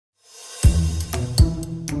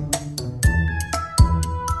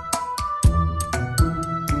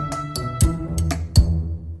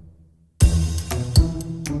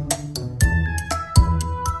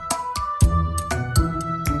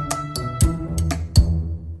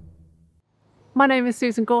My name is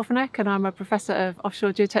Susan Gourvenec and I'm a Professor of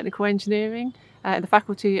Offshore Geotechnical Engineering in the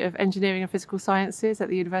Faculty of Engineering and Physical Sciences at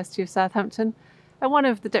the University of Southampton and one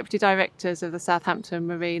of the Deputy Directors of the Southampton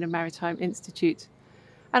Marine and Maritime Institute.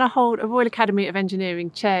 And I hold a Royal Academy of Engineering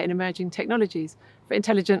Chair in Emerging Technologies for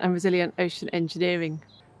Intelligent and Resilient Ocean Engineering.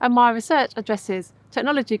 And my research addresses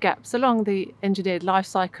technology gaps along the engineered life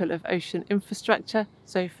cycle of ocean infrastructure,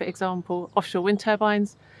 so for example offshore wind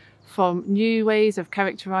turbines, from new ways of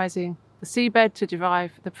characterising the seabed to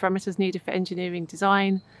derive the parameters needed for engineering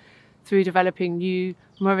design, through developing new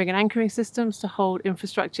mooring and anchoring systems to hold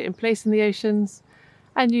infrastructure in place in the oceans,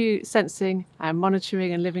 and new sensing and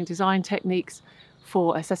monitoring and living design techniques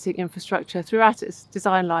for assessing infrastructure throughout its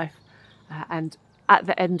design life and at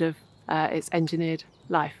the end of its engineered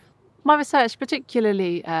life. My research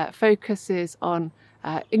particularly focuses on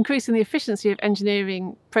increasing the efficiency of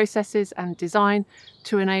engineering processes and design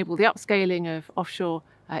to enable the upscaling of offshore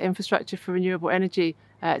infrastructure for renewable energy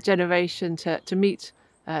generation to meet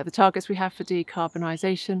the targets we have for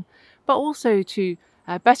decarbonisation, but also to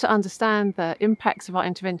better understand the impacts of our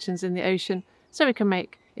interventions in the ocean so we can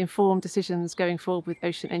make informed decisions going forward with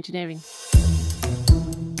ocean engineering.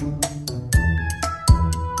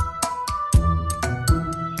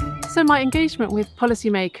 So my engagement with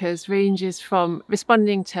policymakers ranges from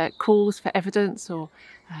responding to calls for evidence or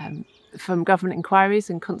from government inquiries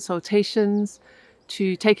and consultations,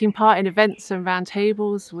 to taking part in events and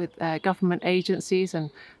roundtables with government agencies and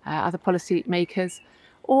other policymakers,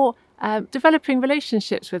 or developing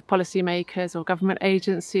relationships with policymakers or government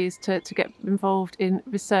agencies to get involved in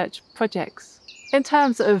research projects. In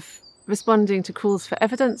terms of responding to calls for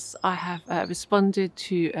evidence, I have responded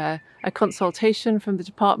to a consultation from the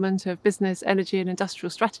Department of Business, Energy and Industrial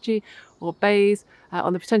Strategy, or BEIS,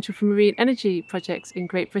 on the potential for marine energy projects in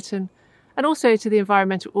Great Britain, and also to the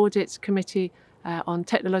Environmental Audit Committee on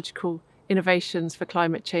technological innovations for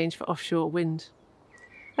climate change for offshore wind.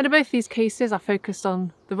 And in both these cases I focused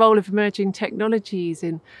on the role of emerging technologies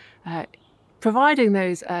in providing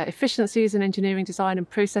those efficiencies in engineering design and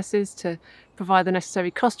processes to provide the necessary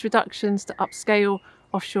cost reductions, to upscale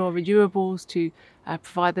offshore renewables, to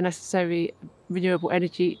provide the necessary renewable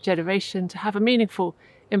energy generation, to have a meaningful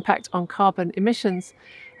impact on carbon emissions,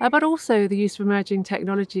 but also the use of emerging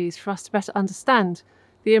technologies for us to better understand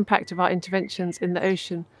the impact of our interventions in the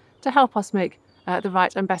ocean to help us make the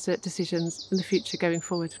right and better decisions in the future going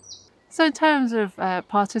forward. So in terms of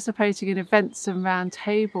participating in events and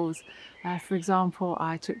roundtables, for example,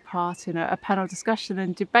 I took part in a panel discussion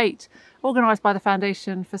and debate organised by the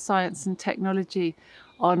Foundation for Science and Technology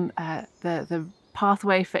on the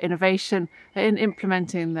pathway for innovation in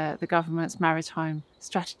implementing the government's maritime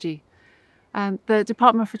strategy. And the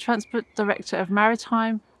Department for Transport Director of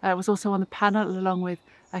Maritime was also on the panel, along with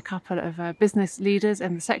a couple of business leaders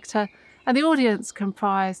in the sector. And the audience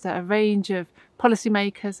comprised a range of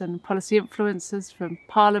policymakers and policy influencers from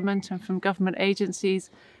Parliament and from government agencies,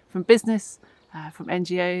 from business, from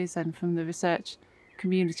NGOs and from the research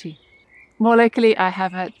community. More locally, I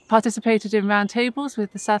have participated in roundtables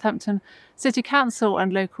with the Southampton City Council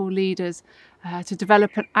and local leaders to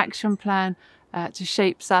develop an action plan to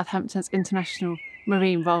shape Southampton's international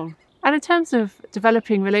marine role. And in terms of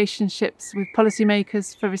developing relationships with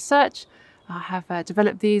policymakers for research, I have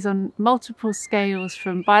developed these on multiple scales,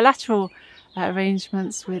 from bilateral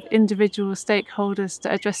arrangements with individual stakeholders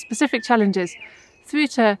to address specific challenges, through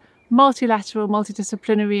to multilateral,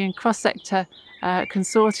 multidisciplinary and cross-sector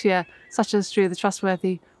consortia, such as through the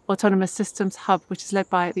Trustworthy Autonomous Systems Hub, which is led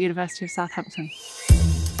by the University of Southampton.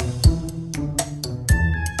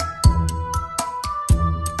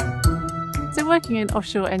 So working in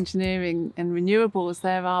offshore engineering and renewables,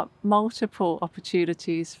 there are multiple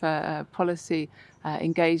opportunities for policy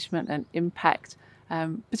engagement and impact.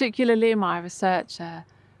 Particularly my research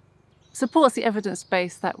supports the evidence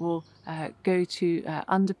base that will go to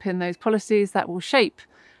underpin those policies that will shape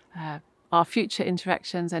our future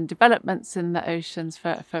interactions and developments in the oceans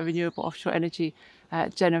for renewable offshore energy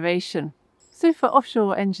generation. So for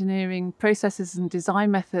offshore engineering processes and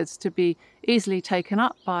design methods to be easily taken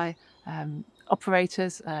up by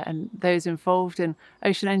operators and those involved in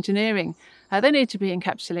ocean engineering, they need to be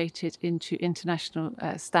encapsulated into international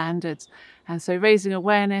standards. And so raising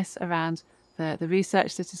awareness around the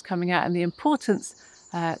research that is coming out and the importance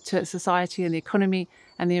to society and the economy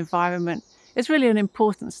and the environment is really an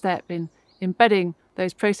important step in embedding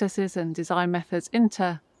those processes and design methods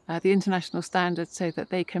into the international standards so that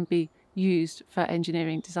they can be used for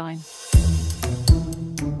engineering design.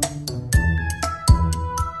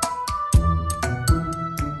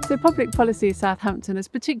 So Public Policy Southampton has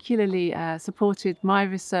particularly supported my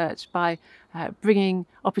research by bringing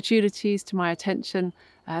opportunities to my attention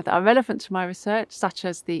that are relevant to my research, such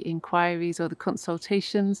as the inquiries or the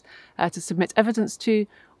consultations to submit evidence to,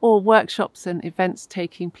 or workshops and events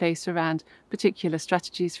taking place around particular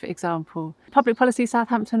strategies, for example. Public Policy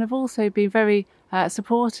Southampton have also been very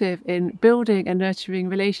supportive in building and nurturing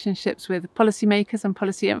relationships with policymakers and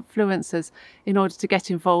policy influencers in order to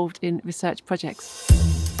get involved in research projects.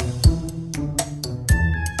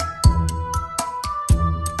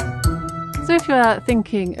 So if you are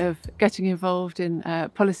thinking of getting involved in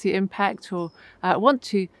policy impact or want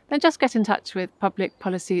to, then just get in touch with Public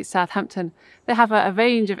Policy Southampton. They have a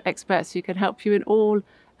range of experts who can help you in all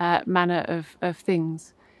manner of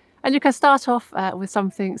things. And you can start off with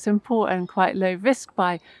something simple and quite low risk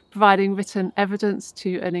by providing written evidence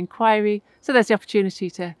to an inquiry. So there's the opportunity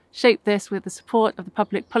to shape this with the support of the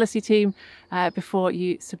public policy team before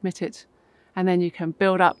you submit it. And then you can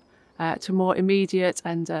build up to more immediate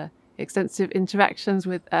and extensive interactions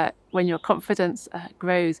with when your confidence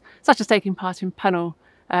grows, such as taking part in panel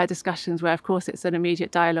discussions where of course it's an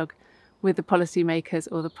immediate dialogue with the policymakers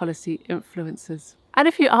or the policy influencers. And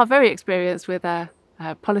if you are very experienced with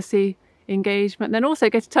policy engagement, then also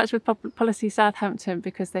get in touch with Public Policy Southampton,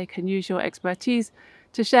 because they can use your expertise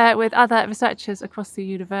to share with other researchers across the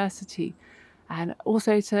university and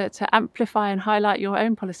also to amplify and highlight your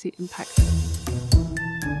own policy impact.